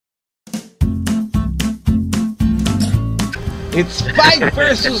It's 5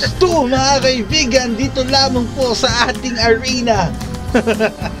 versus 2 mga kaibigan, dito lamang po sa ating arena.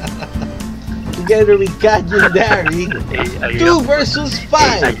 Together with Legendary, 2 versus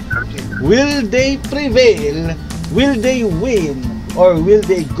 5. Will they prevail? Will they win? Or will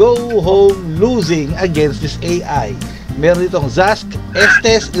they go home losing against this AI? Meron itong Zask,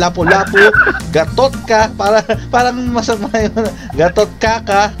 Estes, Lapu-Lapu, Gatotka, parang masama yun,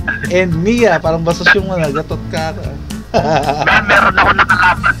 Gatotkaka, and Mia, parang basos yung Gatotkaka. Meron ako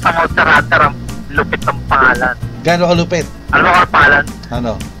nakalaban sa Monster Hunter, ang lupit ng pangalan. Gano'n ka lupit? Ano ang pangalan?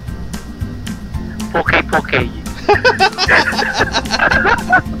 Ano? Poke.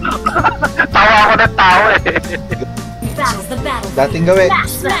 Tawa ako ng tao eh. Dating gawin.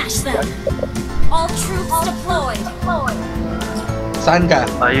 All troops deployed. Saan ka?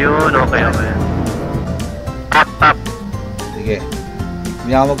 Ayun, okay. Tap. Sige.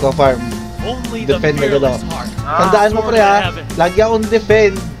 Hindi ako magka-farm. Defend na gano'n. Tandaan mo pre ha, lagi akong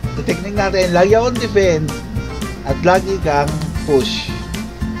defend. Sa technique natin, lagi akong defend. At lagi kang push.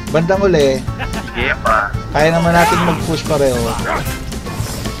 Bandang uli, sige pa. Kaya naman natin mag-push pareho.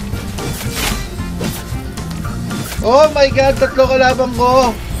 Oh my god, 3 kalaban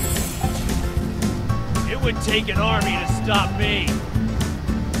ko! It would take an army to stop me.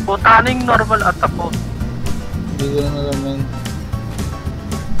 Putaning normal attack ko. Hindi ko na naman.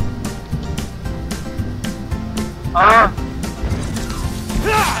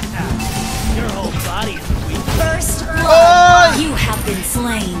 Your whole body is weak. First blood. You have been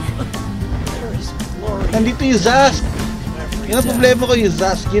slain. Nandito yung Zask. Yun ang problema ko yung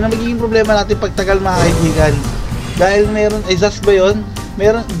Zask. Yun ang magiging problema natin pagtagal mga kaibigan. Dahil meron, Zask ba yun?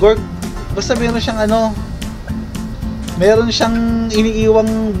 Meron, Gorg, basta meron siyang meron siyang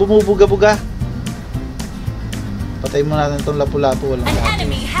iniiwang bumubuga-buga. Patayin mo natin itong Lapu-Lapu. Walang An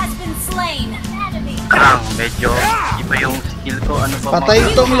enemy has been slain. Karang, medyo iba yung skill ko. Ano ba? Patay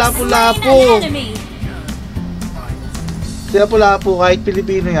itong Lapu-Lapu. Si Lapu-Lapu, kahit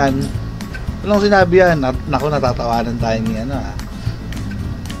Pilipino yan, anong sinabi yan? Naku, natatawanan tayo ni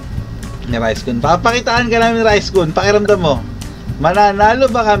Rice Gun. Papakitaan ka namin Rice Gun. Pakiramdam mo,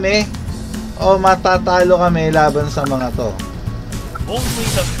 mananalo ba kami o matatalo kami laban sa mga to? Only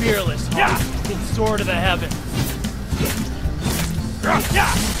the fearless heart can soar to the heavens.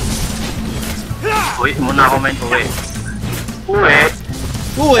 Uy, muna ako may uwi. Uwi.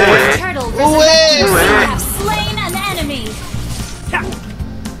 You have slain an enemy.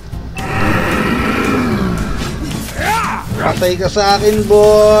 Patay ka sa akin,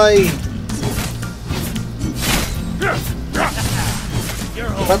 boy!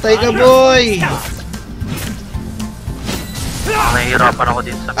 Patay ka, boy! Nahihirapan ako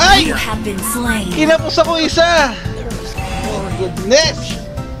din sa Ay! You have been slain. Kinapos ako isa! Oh goodness!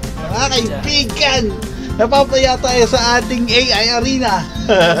 Mga kaibigan! Napapaya tayo sa ating AI arena!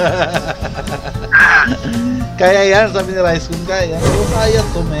 Kaya yan, sabi ni Rice kung kaya. Ano kaya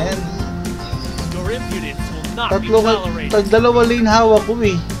to, man? Your impudence will not be tolerated. Dalawa lane hawak ko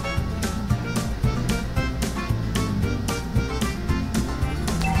eh.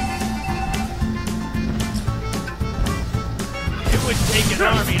 It would take an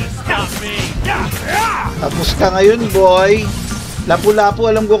army to stop me. Tapos ka ngayon, boy. Lapu-Lapu,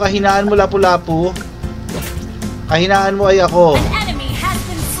 alam ko kahinaan mo, Lapu-Lapu. Kahinaan mo ay ako. An enemy has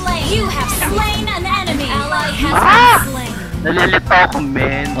been slain. You have slain an enemy. Ally has been slain. Nalilito ako,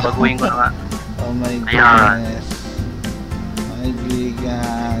 men. Baguhin ko na nga. Oh my goodness.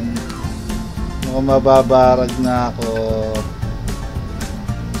 Kaibigan. Mukhang mababarag na ako.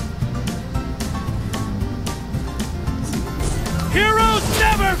 Heroes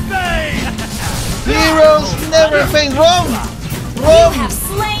never fade. Heroes never fade. Wrong! You have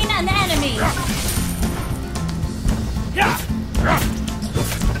slain an enemy.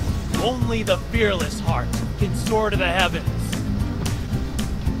 Only the fearless heart can soar to the heavens.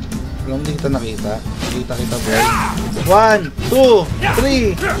 Alam, hindi kita nakita. Nakita kita, boy. 1, 2,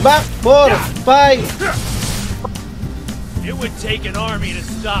 3, back, 4, 5. It would take an army to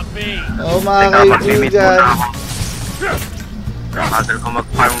stop me. Oh, mga kaibigan. Nakadal ko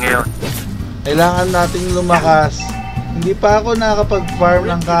mag-farm ngayon. Kailangan nating lumakas. Hindi pa ako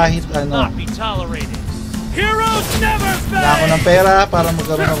nakakapag-farm ng kahit ano. Not be tolerated. Heroes never Wala ako ng pera para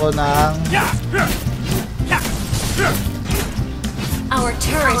magkaroon ako ng... Our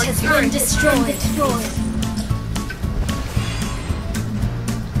turret has been destroyed.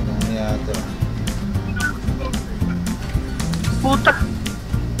 Ano yata? Puta!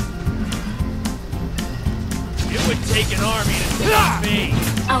 It would take an army to stop me.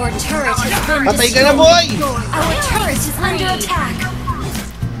 Our turret has been Patay ka destroyed. na, boy! Our turret is under attack.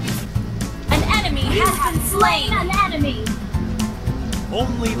 An enemy has been slain. An enemy.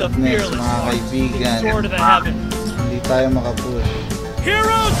 Only the Goodness, fearless mga heart kaibigan. can soar to the heavens. Hindi tayo makapush.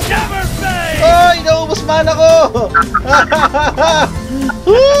 Heroes never fade! Oy! Naubos mana ko!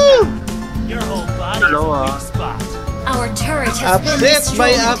 Woo! Your whole body is a weak spot. Our turret has been Upset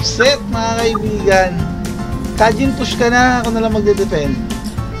by destroyed. upset, mga kaibigan. Kajin, push ka na. Ako na lang magde-defend.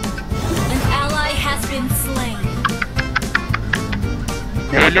 An ally has been slain.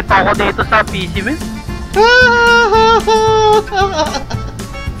 Nahilit ako dito sa PC, man.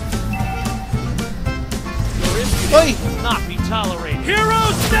 Oy! Not be tolerated.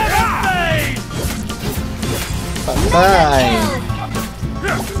 Heroes never fade! Patay!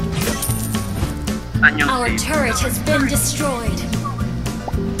 Saan yung Our save? turret has been destroyed.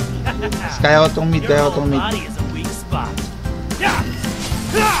 Kaya ko tong mid, Your kaya ko whole tong mid. body is a weak spot.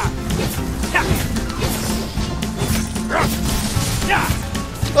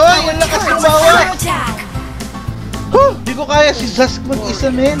 Oy! Ang lakas ng Turret is bawat! under attack. Di ko kaya si Zask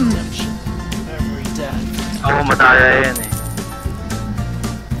mag-isa, men. Every death. Oo, madaya yan eh.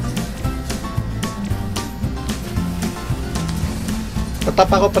 Tatap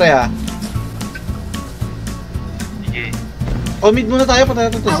ako, pre, ha. Sige. O, mid muna tayo, patay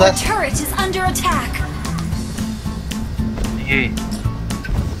natin to Our Zask. turret is under attack. Sige.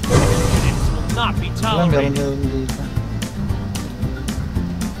 Units will not be Wala, meron tolerated. dito.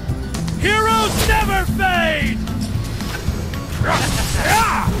 Heroes never fade!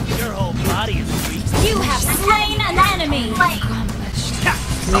 Your whole body is a weak spot. You have slain an enemy.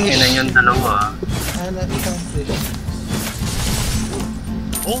 Ang ina yung dalawa. Accomplished.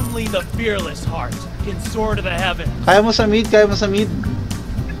 Only the fearless heart can soar to the heavens. Kaya mo sa mid, kaya mo sa mid.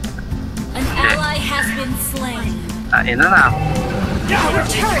 An ally has been slain. Ina na. Our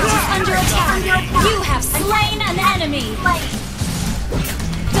turret is under attack. You have slain an enemy.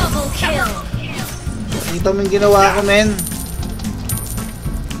 Double kill. Kita mo yung ginawa ko, men.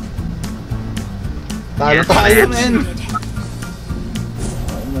 Talo Yes, tayo, man. men.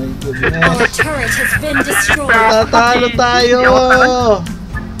 Oh my Our goodness. turret has been destroyed. Tatalo tayo. Our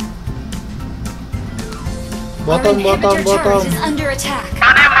Bottom, bottom, inhibitor bottom. turret is under attack.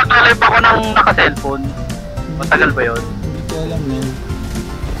 Paano yung mag-live ako ng naka-cellphone? Matagal ba yun? Hindi ko alam, men.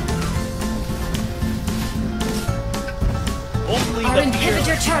 Only Our the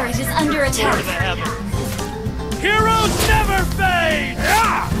inhibitor fearless turret is under soar attack. to the heavens. Heroes never fade!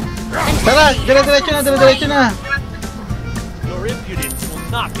 Tara, dire-diretso na, dire-diretso na. Your impudence will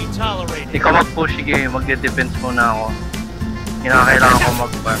not be tolerated. Hindi ka mag-push, sige. Magde-defense muna ako. Kinakailangan ko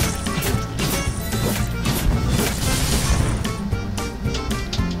mag-farm.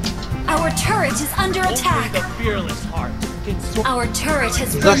 Our turret is under Only attack. the fearless heart can soar. Our turret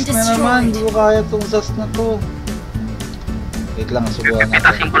has been Zask na naman, destroyed. hindi ko kaya tong Zask na to. Wait lang, subukan Pipitasin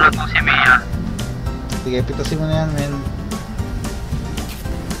natin. ko lang to si Mia. Sige, pitasin mo na yan, men.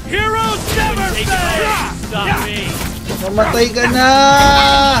 Heroes never fade! Stop me! Mamatay ka na!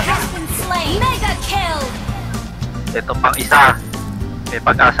 Has been slain. Mega kill. Ito pang isa. May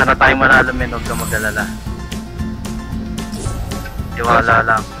pag-asa na tayo manalo, men. Huwag ka mag-alala. Tiwala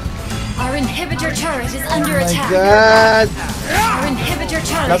lang. Our inhibitor turret is under Oh my attack. God! Our inhibitor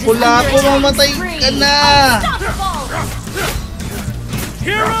turret is Lapu-lapu, under attack. mamatay ka na! Unstoppable.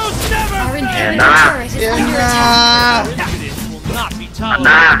 Heroes never Our fade! inhibitor na. turret is Yan under na! attack. Your impudence will not be Na!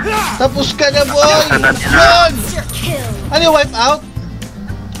 tolerated. Tapos ka na, boy! Sana nila. Yun! Monster kill. Ano yung wipe out?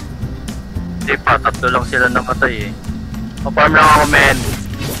 Hindi pa, tatlo lang sila namatay eh. Pa-farm lang ako, men.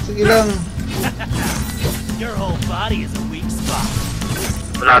 Sige lang. Your whole body is a weak spot.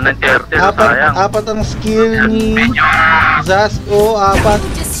 Wala nang 30, sayang. Apat ang skill ni Medyo, Zask. O, apat.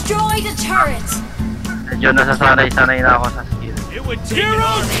 You destroyed a turret. medyo nasasanay-sanay na ako sa skill. It would take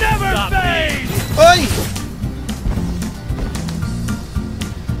Heroes never fade! Oy!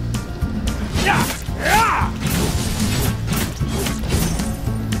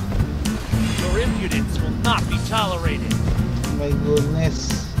 Your impudence will not be tolerated. Oh my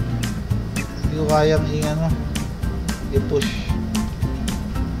goodness. Hindi ko kayang i-ano. I-push.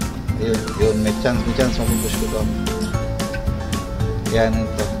 Yun, yun. May chance, mapupush ko to. Yan,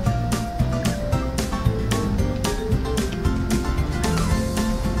 ito.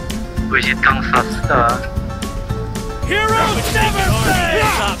 Wisit kang sas ka. Heroes never fade!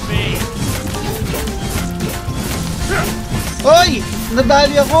 Stop me! Oy!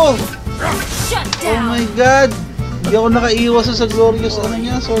 Nadali ako! Shut Oh my down. God! Hindi ako nakaiwas sa glorious ano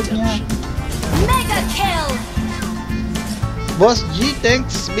niya, sword niya. Mega kill. Boss G,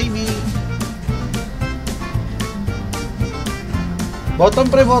 thanks baby! Bottom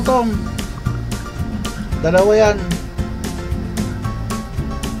pre, bottom! Dalawa yan.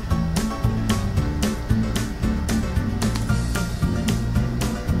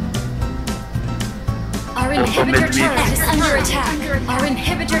 inhibitor turret is under attack. Our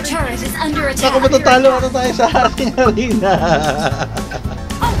inhibitor turret is under attack. Ako, matatalo ata tayo sa ating arena.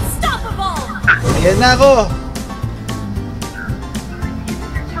 Unstoppable! Ayan na ako.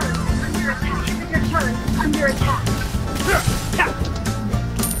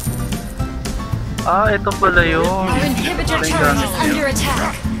 Ah, ito pala yun. Our inhibitor turret is under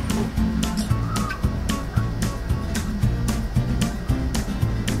attack.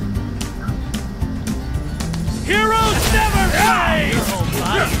 Heroes never die!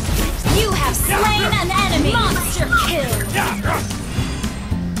 You have slain an enemy. Monster kill.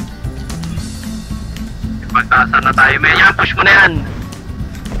 Pagkasa na tayo, Maya. Push mo na yan.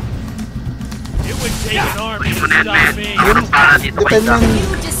 It would take an army Push to mo na yan, stop men. me. Meron para dito pa isa. Depende.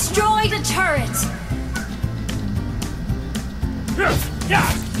 You destroyed a turret.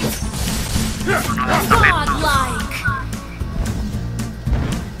 Godlike.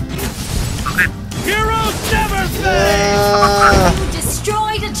 Heroes never fail! Ah, You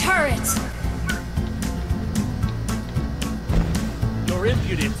destroyed a turret. Your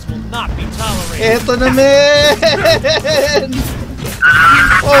impudence will not be tolerated. eto na, men!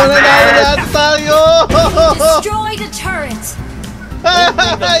 Oh, nanalo lahat tayo! Destroyed a turret.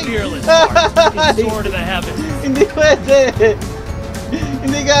 Only the fearless heart can soar to the heavens. Hindi pwede!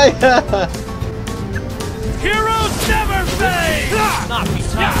 Hindi kaya! Heroes never fail! Not be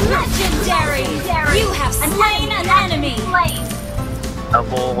tolerated. Legendary. You have slain an enemy.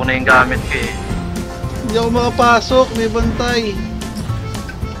 Nabuo ko na yung gamit ko eh. Hindi ako makapasok, may bantay.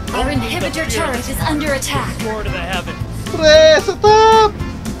 Our inhibitor turret is under attack. Soar to the heavens. Pre, sa top!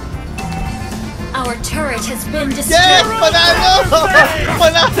 Our turret has been Yes! destroyed. Panalo!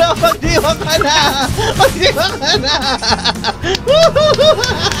 Panalo! Magdiwa ka na! Magdiwa ka na!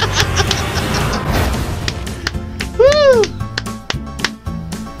 Woo!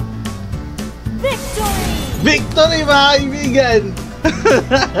 Victory. Victory, mga kaibigan!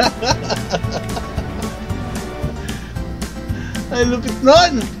 Ay, lupit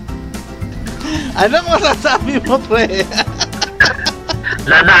nun! Ano masasabi mo, pre?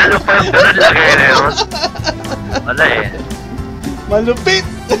 Nanalo pa yung ganun lagay na yun. Wala eh. Malupit!